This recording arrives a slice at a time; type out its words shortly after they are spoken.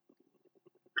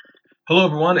Hello,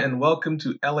 everyone, and welcome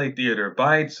to LA Theater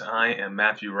Bites. I am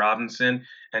Matthew Robinson,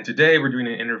 and today we're doing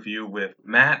an interview with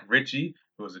Matt Ritchey,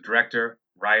 who is a director,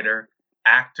 writer,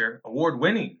 actor,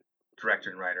 award-winning director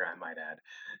and writer, I might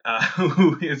add,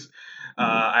 who is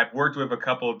I've worked with a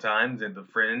couple of times at The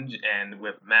Fringe and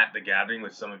with Matt the Gathering,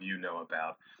 which some of you know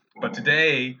about. But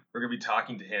today we're going to be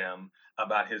talking to him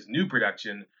about his new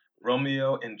production,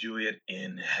 Romeo and Juliet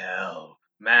in Hell.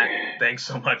 Matt, thanks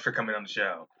so much for coming on the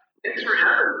show. Thanks for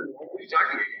having me. Nice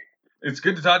talking to you. It's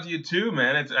good to talk to you too,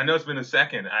 man. I know it's been a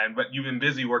second, but you've been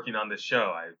busy working on this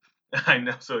show. I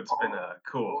know, so it's been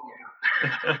cool.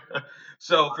 Yeah.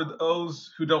 So, for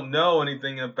those who don't know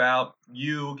anything about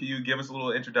you, can you give us a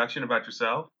little introduction about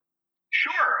yourself?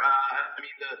 Sure.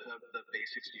 The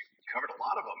basics. You covered a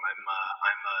lot of them.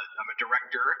 I'm a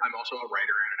director. I'm also a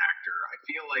writer and an actor. I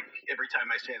feel like every time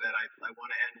I say that, I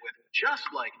want to end with just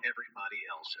like everybody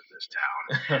else in this town.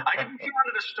 I can be found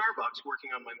at a Starbucks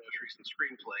working on my most recent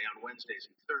screenplay on Wednesdays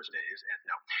and Thursdays. And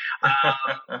no,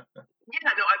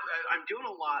 I'm doing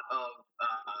a lot of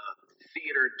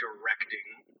theater directing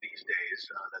these days.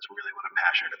 That's really what I'm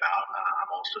passionate about.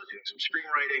 I'm also doing some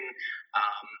screenwriting,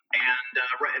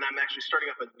 and I'm actually starting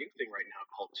up a new thing right now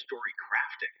called story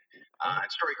crafting. And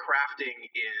story crafting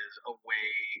is a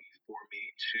way for me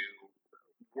to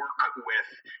work with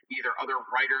either other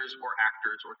writers or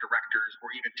actors or directors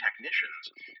or even technicians,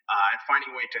 and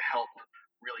finding a way to help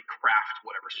really craft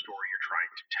whatever story you're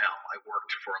trying to tell. I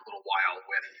worked for a little while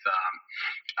with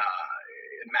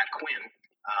Matt Quinn,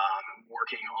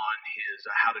 working on his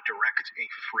how to direct a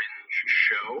Fringe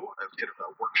show, a kind of a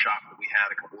workshop that we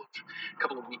had a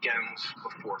couple of weekends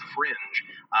before Fringe,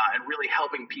 and really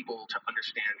helping people to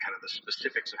understand kind of the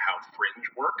specifics of how Fringe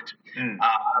worked.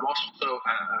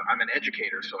 I'm an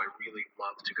educator, so I really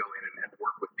love to go in and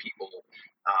work with people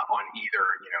on either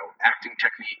acting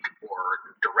technique or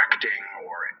directing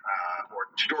or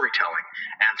storytelling.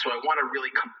 And so I want to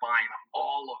really combine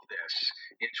all of this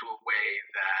into a way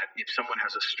that if someone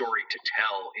has a story to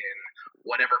tell in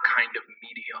whatever kind of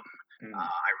medium,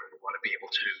 I really want to be able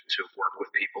to work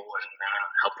with people and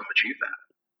help them achieve that.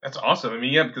 That's awesome. I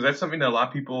mean, yeah, because that's something that a lot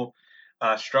of people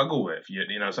struggle with.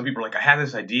 Some people are like, I have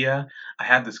this idea, I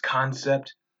have this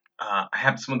concept, I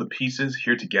have some of the pieces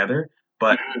here together,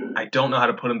 but I don't know how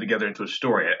to put them together into a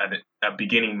story at a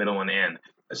beginning, middle, and end.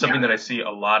 It's something that I see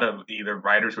a lot of either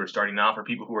writers who are starting off or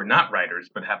people who are not writers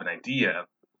but have an idea.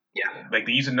 Yeah. Like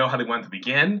they either know how they want it to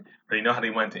begin or they know how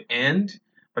they want it to end,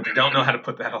 but they don't know how to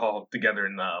put that all together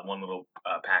in one little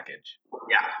package.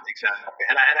 Yeah, exactly.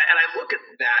 And I look at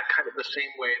that kind of the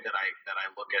same way that I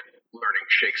look at learning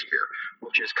Shakespeare,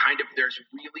 which is kind of there's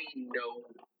really no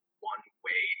one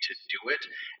way to do it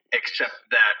except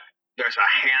that there's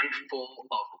a handful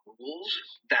of rules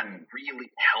that really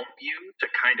help you to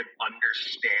kind of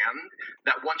understand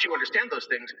that once you understand those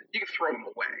things, you can throw them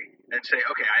away and say,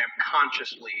 okay, I am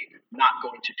consciously not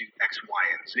going to do X, Y,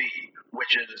 and Z,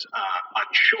 which is a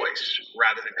choice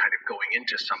rather than kind of going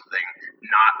into something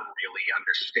not really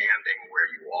understanding where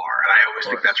you are. And I always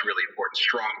think that's really important.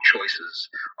 Strong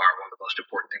choices are one of the most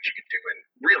important things you can do in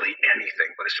really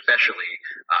anything, but especially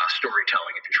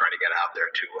storytelling if you're trying to get out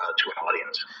there to an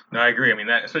audience. No, I agree. I mean,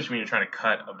 that especially when you're trying to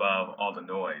cut above all the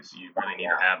noise, you really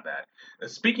need to have that.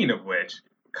 Speaking of which,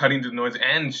 cutting the noise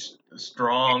and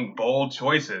strong, bold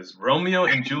choices. Romeo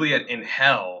and Juliet in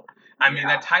Hell. I mean,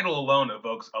 that title alone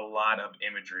evokes a lot of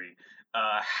imagery.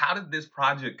 How did this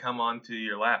project come onto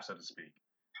your lap, so to speak?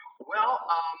 Well,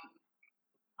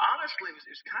 honestly, it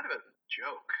was kind of a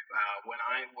joke. When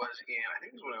I was I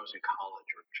think it was when I was in college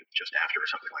or just after or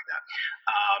something like that.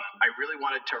 I really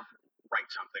wanted to write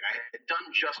something. I had done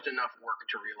just enough work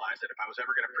to realize that if I was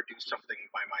ever going to produce something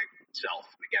by myself,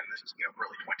 again, this is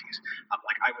early 20s,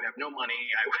 I would have no money.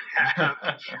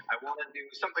 I want to do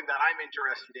something that I'm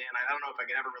interested in. I don't know if I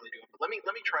could ever really do it, but let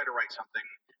me try to write something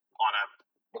on a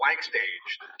blank stage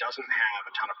that doesn't have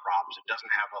a ton of props. It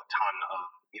doesn't have a ton of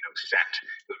set.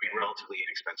 It would be relatively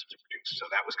inexpensive to produce. So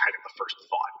that was kind of the first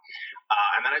thought.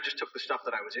 And then I just took the stuff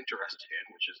that I was interested in,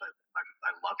 which is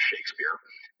I love Shakespeare.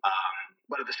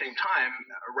 But at the same time,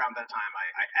 around that time,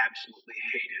 I absolutely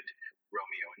hated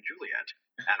Romeo and Juliet.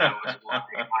 And I was like,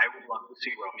 I would love to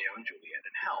see Romeo and Juliet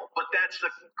in Hell. But that's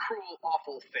a cruel,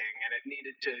 awful thing, and it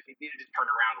needed to turn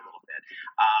around a little bit,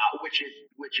 which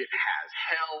it has.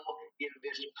 Hell in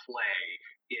this play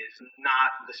is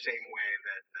not the same way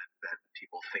that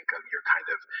people think of your kind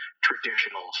of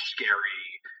traditional, scary,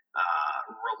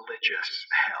 religious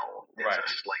hell. It's a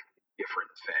slightly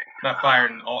different thing.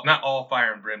 Not all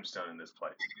fire and brimstone in this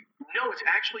place. No, it's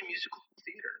actually musical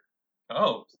theater.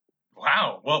 Oh,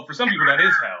 wow. Well, for some people that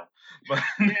is hell. But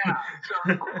yeah. So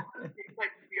the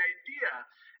idea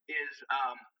is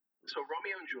So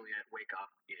Romeo and Juliet wake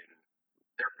up in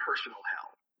their personal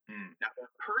hell. Now,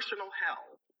 their personal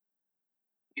hell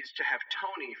is to have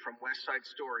Tony from West Side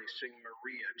Story sing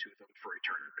Maria to them for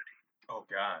eternity. Oh,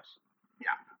 gosh.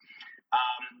 Yeah.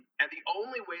 And the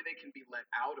only way they can be let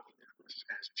out of this,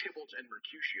 as Tybalt and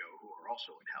Mercutio, who are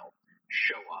also in hell,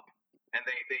 show up, and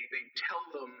they tell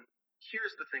them,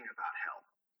 here's the thing about hell.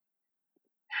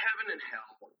 Heaven and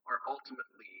hell are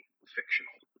ultimately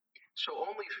fictional. So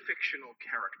only fictional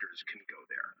characters can go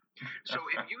there. So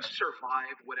if you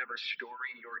survive whatever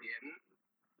story you're in,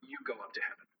 you go up to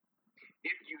heaven.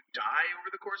 If you die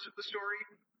over the course of the story,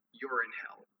 you're in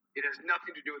hell. It has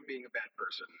nothing to do with being a bad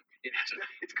person.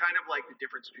 It's kind of like the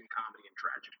difference between comedy and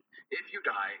tragedy. If you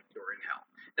die, you're in hell.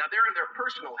 Now, they're in their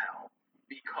personal hell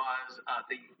because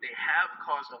they have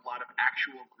caused a lot of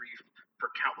actual grief for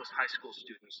countless high school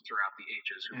students throughout the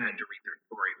ages who had to read their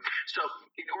story. So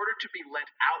in order to be let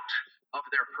out of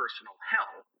their personal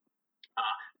hell,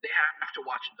 they have to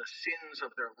watch the sins of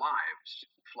their lives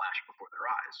flash before their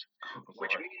eyes,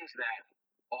 which means that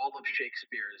all of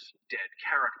Shakespeare's dead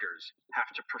characters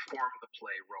have to perform the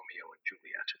play Romeo and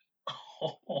Juliet.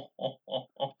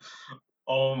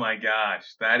 Oh my gosh,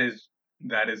 that is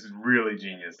really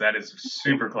genius. That is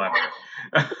super clever.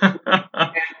 and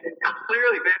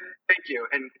clearly, thank you.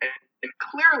 And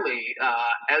clearly,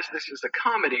 as this is a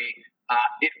comedy,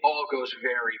 it all goes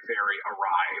very, very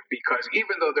awry because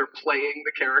even though they're playing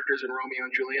the characters in Romeo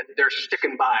and Juliet, they're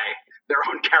sticking by their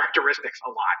own characteristics a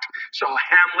lot. So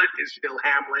Hamlet is still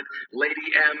Hamlet.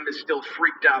 Lady M is still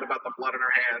freaked out about the blood on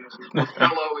her hands.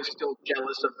 Othello is still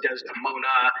jealous of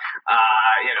Desdemona.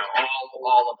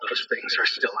 All of those things are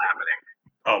still happening.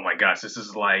 Oh my gosh, this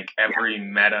is like every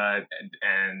meta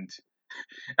and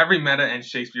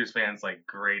Shakespeare's fans' like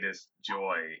greatest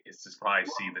joy is to probably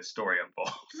see this story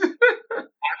unfold.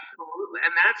 Absolutely,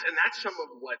 and that's some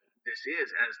of what this is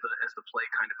as the play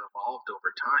kind of evolved over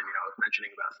time. I was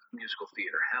mentioning about musical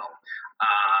theater hell.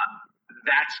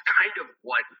 That's kind of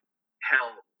what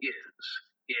hell is.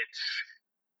 It's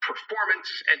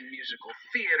performance and musical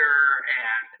theater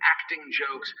and acting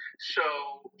jokes. So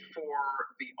for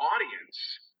the audience,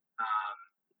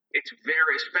 it's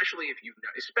very, especially if you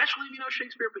know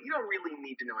Shakespeare, but you don't really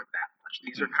need to know it that much.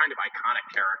 These are kind of iconic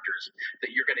characters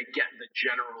that you're going to get the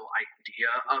general idea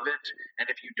of it.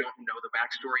 And if you don't know the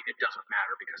backstory, it doesn't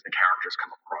matter because the characters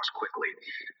come across quickly.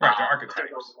 Right, they're archetypes.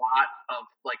 There's a lot of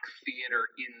like theater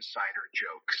insider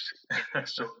jokes in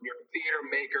this. So if you're a theater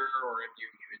maker or if you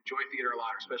enjoy theater a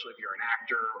lot, or especially if you're an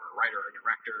actor or a writer or a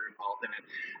director involved in it,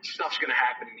 stuff's going to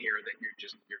happen in here that you're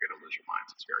going to lose your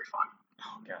minds. It's very fun.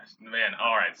 Oh gosh, man!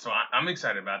 All right, so I'm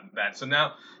excited about that. So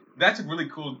now that's a really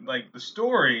cool. Like the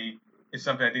story is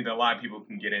something I think that a lot of people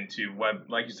can get into.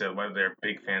 Like you said, whether they're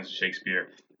big fans of Shakespeare.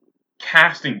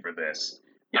 Casting for this,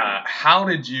 how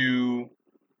did you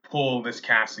pull this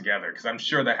cast together? Because I'm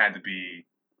sure that had to be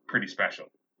pretty special.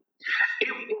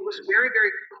 It was very,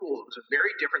 very cool. It was a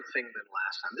very different thing than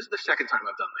last time. This is the second time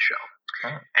I've done the show.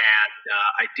 And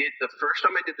the first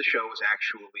time I did the show was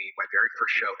actually my very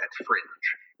first show at Fringe.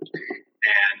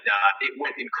 And it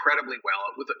went incredibly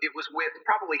well. It was with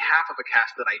probably half of a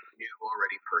cast that I knew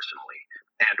already personally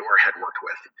and or had worked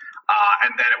with.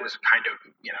 And then it was kind of,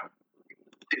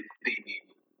 the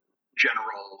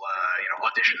general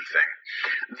audition thing.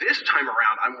 This time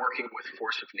around, I'm working with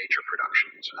Force of Nature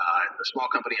Productions, a small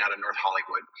company out of North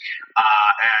Hollywood,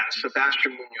 and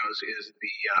Sebastian Munoz is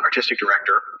the artistic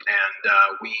director, and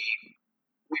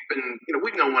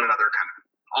we've known one another kind of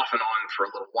off and on for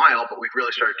a little while, but we've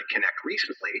really started to connect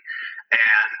recently.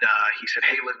 And he said,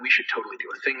 "Hey, we should totally do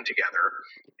a thing together."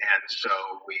 And so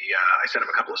I sent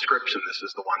him a couple of scripts, and this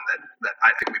is the one that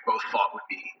I think we both thought would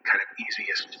be kind of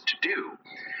easiest to do.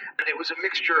 And it was a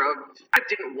mixture of, I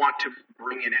didn't want to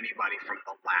bring in anybody from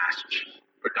the last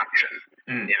production.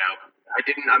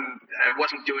 I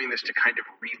wasn't doing this to kind of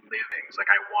relive things. Like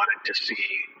I wanted to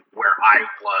see where I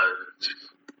was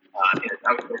in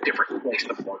a different place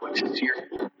than I was 6 years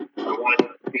ago. I wanted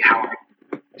to see how I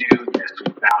could do this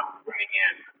without bringing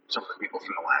in some of the people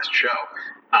from the last show.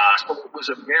 So it was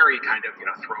a very kind of,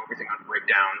 throw everything on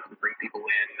breakdown, bring people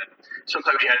in. And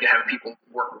sometimes you had to have people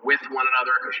work with one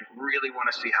another because you really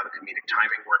want to see how the comedic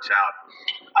timing works out.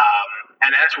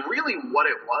 And that's really what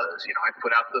it was. I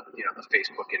put out the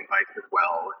Facebook invite as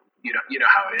well. You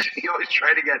know how it is. You always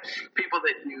try to get people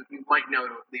that you might know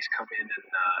to at least come in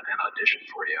and audition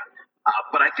for you.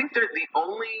 But I think there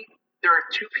are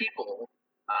two people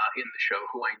in the show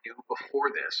who I knew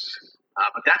before this.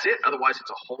 But that's it. Otherwise, it's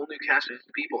a whole new cast of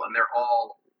people, and they're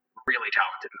all really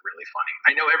talented and really funny.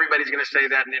 I know everybody's going to say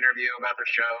that in an interview about their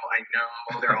show. I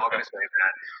know they're all going to say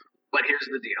that. But here's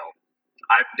the deal.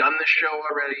 I've done this show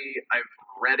already. I've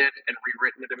read it and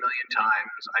rewritten it a million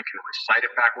times. I can recite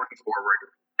it backward and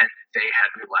forward, and they had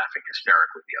me laughing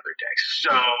hysterically the other day.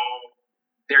 So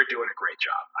they're doing a great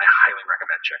job. I highly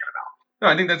recommend checking them out. No,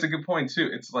 I think that's a good point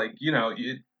too. It's like,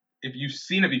 if you've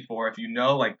seen it before, if you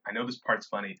know, like, I know this part's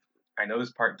funny, I know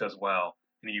this part does well,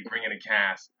 and you bring in a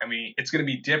cast, I mean, it's going to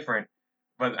be different,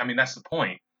 but I mean, that's the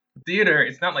point. Theater,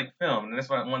 it's not like film, and that's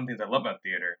one of the things I love about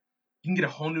theater. You can get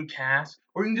a whole new cast,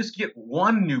 or you can just get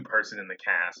one new person in the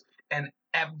cast, and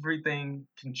everything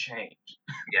can change.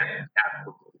 Yeah,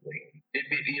 absolutely.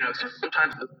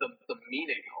 Sometimes the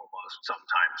meaning almost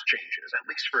sometimes changes, at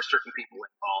least for certain people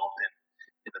involved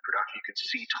in the production. You can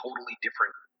see totally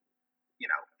different,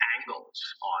 angles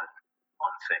on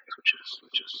things, which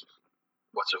is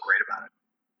what's so great about it.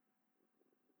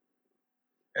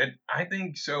 And I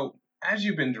think so. As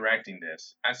you've been directing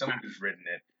this, as someone who's written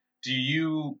it,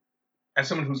 as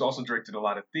someone who's also directed a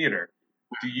lot of theater,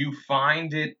 do you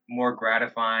find it more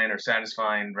gratifying or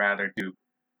satisfying, rather, to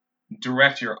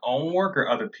direct your own work or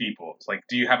other people's? Like,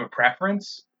 do you have a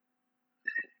preference?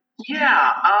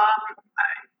 Yeah,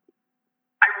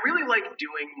 I really like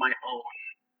doing my own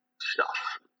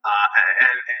stuff.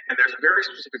 And there's a very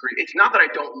specific reason. It's not that I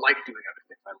don't like doing other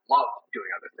things. I love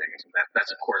doing other things, and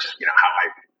that's of course how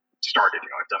I started.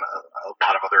 I've done a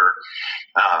lot of other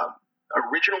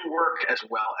original work as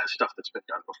well as stuff that's been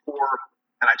done before,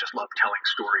 and I just love telling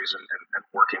stories and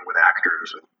working with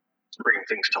actors and bringing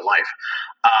things to life.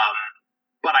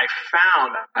 But I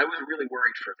found I was really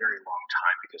worried for a very long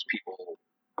time because people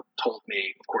told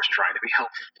me, of course, trying to be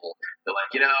helpful. They're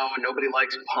like, nobody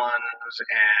likes puns,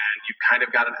 and you've kind of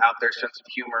got an out there sense of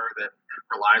humor that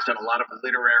relies on a lot of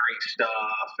literary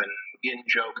stuff and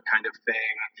in-joke kind of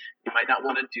thing. You might not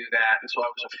want to do that. And so I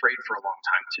was afraid for a long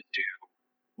time to do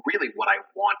really what I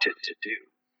wanted to do.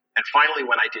 And finally,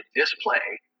 when I did this play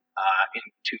in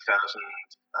 2014,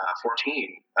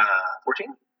 14?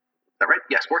 Is that right?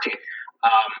 Yes, 14.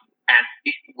 And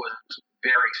it was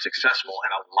very successful,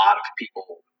 and a lot of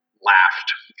people laughed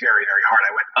very, very hard.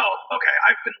 I went, oh, okay,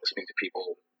 I've been listening to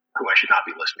people who I should not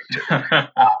be listening to.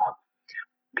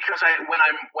 Because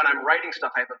when I'm writing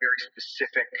stuff, I have a very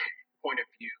specific point of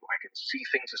view. I can see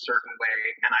things a certain way,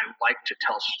 and I like to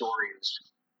tell stories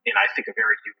in, I think, a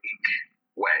very unique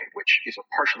way, which is a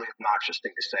partially obnoxious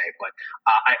thing to say. But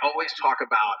I always talk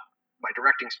about my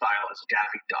directing style as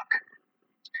Daffy Duck.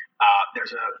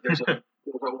 There's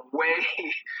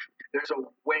a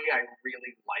way I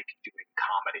really like doing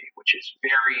comedy, which is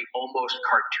very almost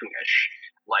cartoonish.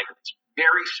 Like, it's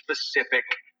very specific.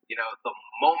 The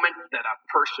moment that a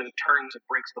person turns and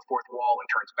breaks the fourth wall and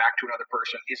turns back to another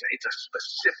person it's a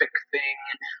specific thing.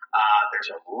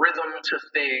 There's a rhythm to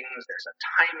things. There's a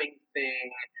timing thing.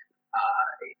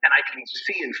 And I can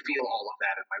see and feel all of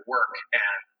that in my work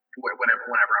and whenever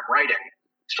I'm writing.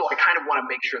 So I kind of want to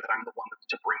make sure that I'm the one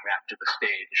to bring that to the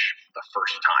stage the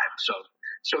first time.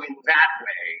 So in that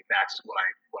way, that's what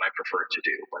I prefer to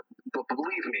do. But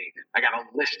believe me, I got a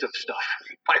list of stuff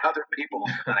by other people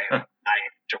that I have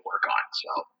to work on.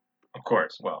 So of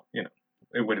course, well, it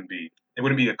wouldn't be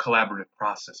a collaborative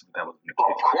process if that was the case.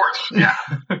 Of course, yeah.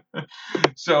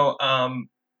 So,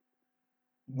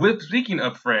 speaking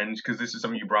of Fringe, because this is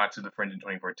something you brought to the Fringe in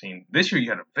 2014, this year you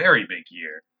had a very big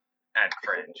year at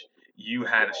Fringe. You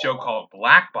had a show called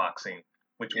Black Boxing,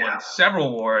 which won several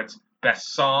awards: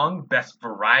 Best Song, Best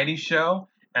Variety Show,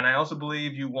 and I also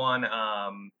believe you won.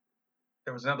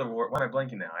 There was another award. Why am I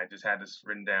blanking now? I just had this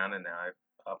written down and now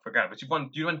I forgot. But you won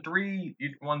three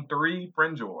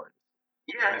Fringe awards.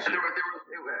 Yeah, and it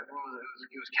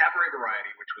was Cabaret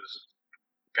Variety, which was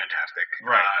fantastic.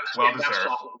 Right, well deserved.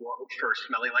 Award for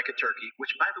Smelly Like a Turkey,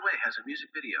 which, by the way, has a music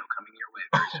video coming your way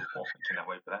very soon. I cannot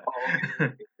wait for that.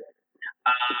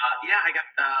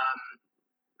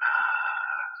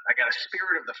 I got a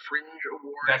Spirit of the Fringe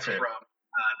award from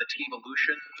the Team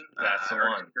Evolution. That's the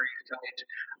one.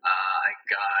 I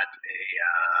got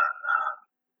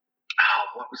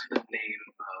what was the name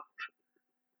of?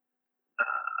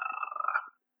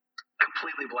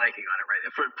 Completely blanking on it right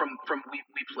from We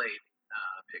Played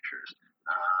Pictures.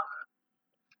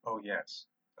 Oh yes.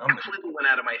 Completely went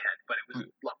out of my head, but it was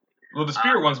lovely. Well, the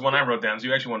Spirit one's one I wrote down. So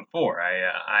you actually won 4.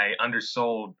 I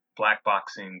undersold Black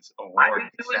Boxing's award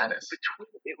status.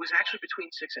 It was actually between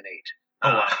 6 and 8.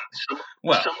 Oh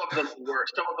wow. Some of them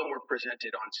were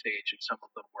presented on stage, and some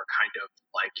of them were kind of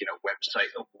like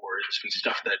website awards and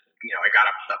stuff that I got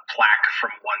a plaque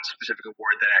from one specific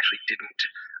award that actually didn't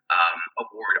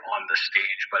award on the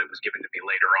stage, but it was given to me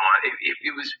later on.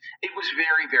 It was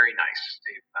very, very nice.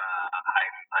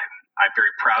 I'm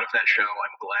very proud of that show.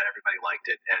 I'm glad everybody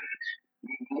liked it, and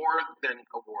more than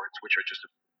awards, which are just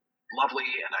lovely,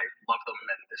 and I love them,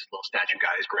 and this little statue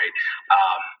guy is great.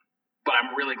 But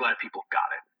I'm really glad people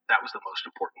got it. That was the most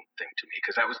important thing to me,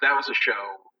 because that was a show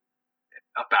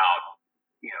about,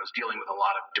 I was dealing with a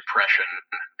lot of depression,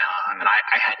 and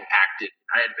I hadn't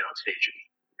been on stage in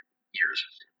years,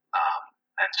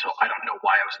 and so I don't know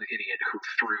why I was the idiot who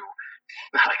threw,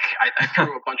 like, I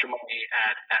threw a bunch of money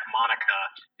at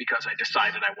Monica because I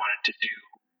decided I wanted to do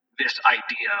this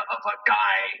idea of a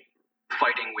guy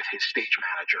fighting with his stage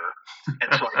manager,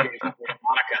 and so I gave it to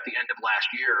Monica at the end of last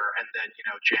year, and then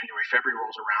January, February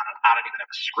rolls around, and I don't even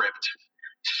have a script.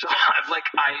 So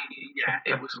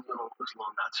it was a little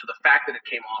nuts. So the fact that it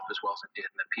came off as well as it did,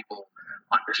 and that people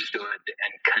understood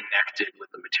and connected with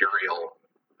the material,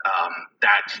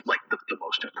 that's like the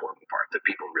most important part. That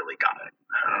people really got it.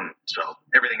 So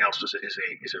everything else is a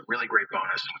really great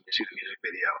bonus. When you see the music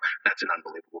video, that's an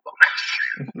unbelievable bonus.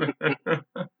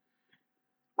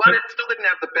 But it still didn't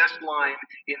have the best line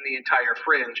in the entire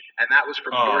Fringe, and that was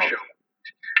from your show.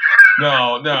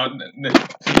 No.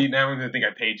 See, now we're gonna think I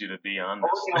paid you to be on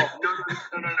this.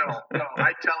 No.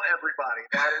 I tell everybody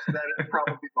that is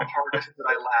probably the hardest that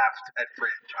I laughed at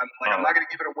Fringe. I'm not gonna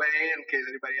give it away in case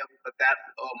anybody else, but that,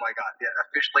 oh my god, yeah,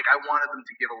 officially, I wanted them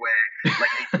to give away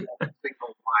like a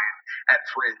single line at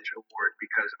Fringe Award,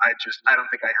 because I don't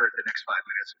think I heard the next 5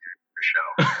 minutes of your show.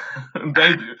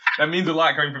 Thank you. That means a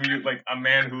lot coming from you, like a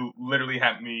man who literally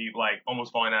had me like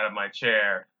almost falling out of my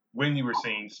chair when you were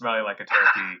singing "Smelling Like a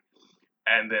Turkey."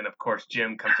 And then, of course,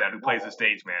 Jim comes out, who plays the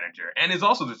stage manager, and is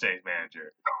also the stage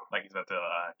manager. Like he's about to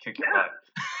kick your butt.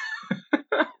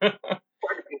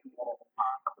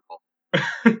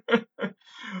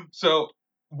 So,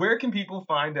 where can people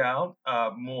find out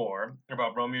more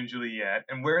about Romeo and Juliet,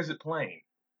 and where is it playing?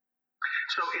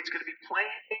 So it's going to be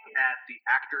playing at the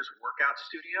Actors Workout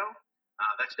Studio.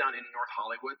 That's down in North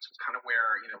Hollywood. So it's kind of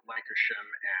where Lancashire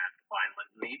and Vineland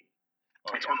meet.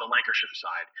 It's on the Lancashire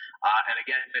side. And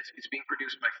again, it's being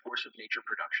produced by Force of Nature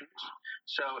Productions.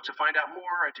 So to find out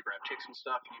more and to grab tickets and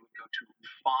stuff, you would go to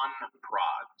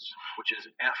FonProds, which is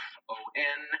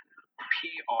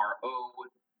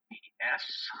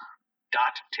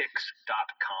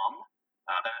FonProds.tix.com.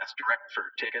 That's direct for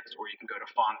tickets, or you can go to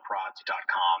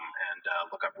fonprods.com and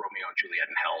look up Romeo and Juliet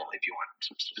in Hell if you want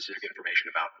some specific information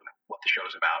about what the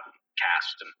show's about,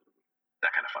 cast, and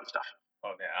that kind of fun stuff.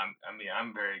 Oh yeah,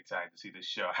 I'm very excited to see this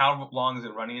show. How long is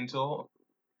it running until?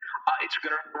 It's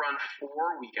going to run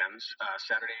 4 weekends,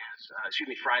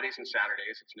 Fridays and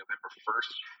Saturdays. It's November 1st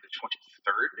to the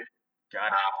 23rd. Got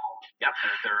it. Yeah,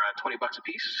 they're $20 a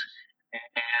piece,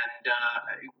 and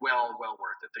well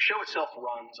worth it. The show itself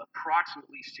runs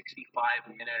approximately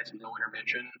 65 minutes, no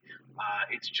intermission.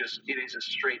 It is a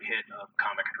straight hit of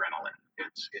comic adrenaline.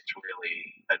 It's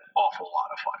really an awful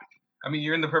lot of fun. I mean,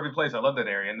 you're in the perfect place. I love that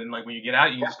area. And then, like, when you get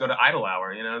out, you can just go to Idle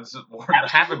Hour. It's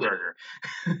half a burger.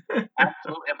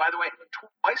 Absolutely. And by the way,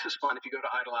 twice as fun if you go to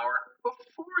Idle Hour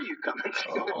before you come and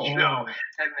see the show,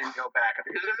 and then go back.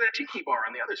 Because there's a tiki bar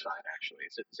on the other side, actually.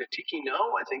 Is it Tiki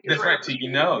No? I think. That's right, Tiki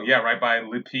No. Yeah, right by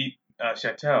Le Pete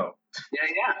Chateau.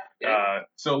 Yeah.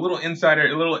 So a little inside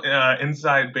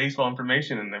baseball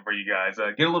information in there for you guys.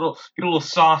 Get a little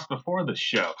sauce before the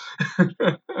show.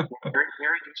 Very,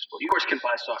 very useful. You always can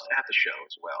buy sauce at the show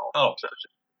as well. Oh, so just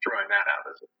throwing that out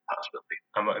as a possibility.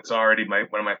 It's already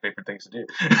one of my favorite things to do.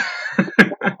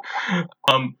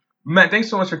 Matt, thanks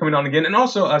so much for coming on again, and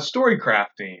also story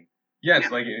crafting.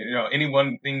 Yes, any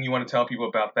one thing you want to tell people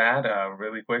about that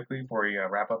really quickly before we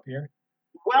wrap up here.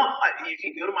 Well, you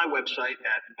can go to my website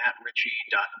at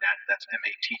mattritchey.net. That's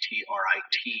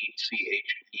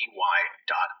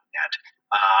mattritchey.net,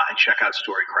 and check out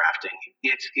story crafting.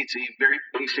 It's a very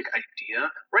basic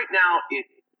idea. Right now, the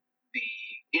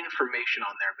information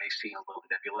on there may seem a little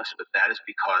nebulous, but that is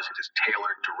because it is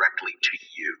tailored directly to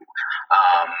you.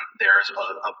 There's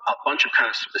a bunch of kind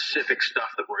of specific stuff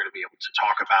that we're going to be able to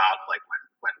talk about, like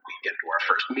when we get into our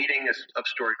first meeting of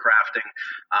story crafting,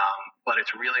 but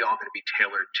it's really all going to be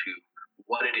tailored to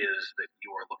what it is that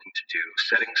you are looking to do,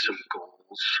 setting some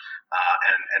goals,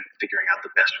 and figuring out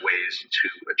the best ways to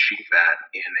achieve that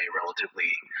in a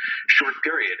relatively short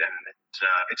period. And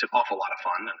it's an awful lot of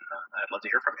fun, and I'd love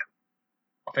to hear from you.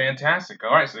 Fantastic. All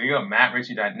right, so you go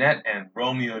mattritchey.net and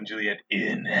Romeo and Juliet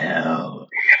in Hell.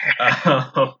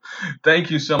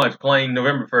 Thank you so much. Playing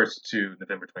November 1st to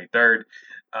November 23rd.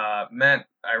 Matt,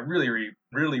 I really,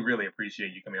 really, really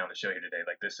appreciate you coming on the show here today.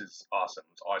 Like, this is awesome.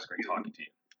 It's always great talking to you.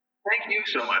 Thank you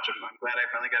so much. I'm glad I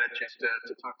finally got a chance to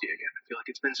talk to you again. I feel like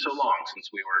it's been so long since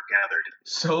we were gathered.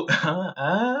 So,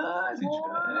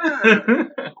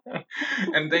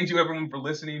 and thank you everyone for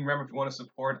listening. Remember, if you want to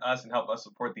support us and help us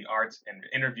support the arts and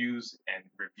interviews and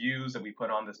reviews that we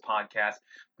put on this podcast,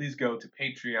 please go to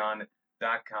patreon.com/LA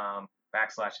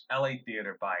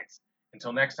Theater Bites.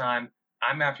 Until next time,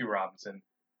 I'm Matthew Robinson.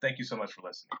 Thank you so much for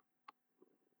listening.